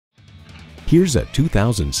Here's a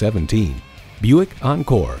 2017 Buick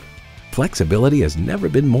Encore. Flexibility has never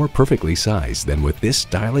been more perfectly sized than with this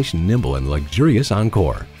stylish, nimble, and luxurious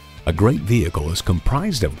Encore. A great vehicle is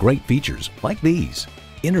comprised of great features like these: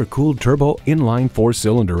 intercooled turbo inline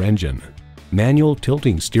 4-cylinder engine, manual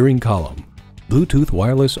tilting steering column, Bluetooth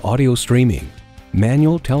wireless audio streaming,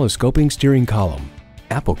 manual telescoping steering column,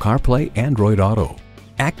 Apple CarPlay Android Auto,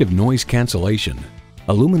 active noise cancellation,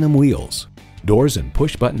 aluminum wheels, doors and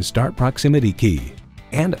push-button start proximity key,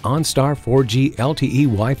 and OnStar 4G LTE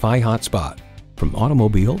Wi-Fi hotspot. From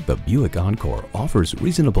automobile, the Buick Encore offers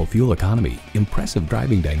reasonable fuel economy, impressive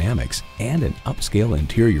driving dynamics, and an upscale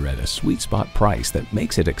interior at a sweet spot price that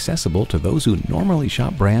makes it accessible to those who normally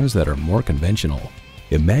shop brands that are more conventional.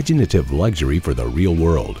 Imaginative luxury for the real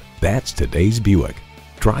world. That's today's Buick.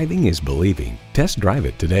 Driving is believing. Test drive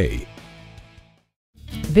it today.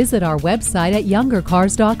 Visit our website at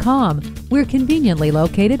youngercars.com. We're conveniently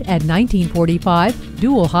located at 1945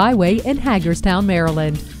 Dual Highway in Hagerstown,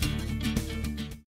 Maryland.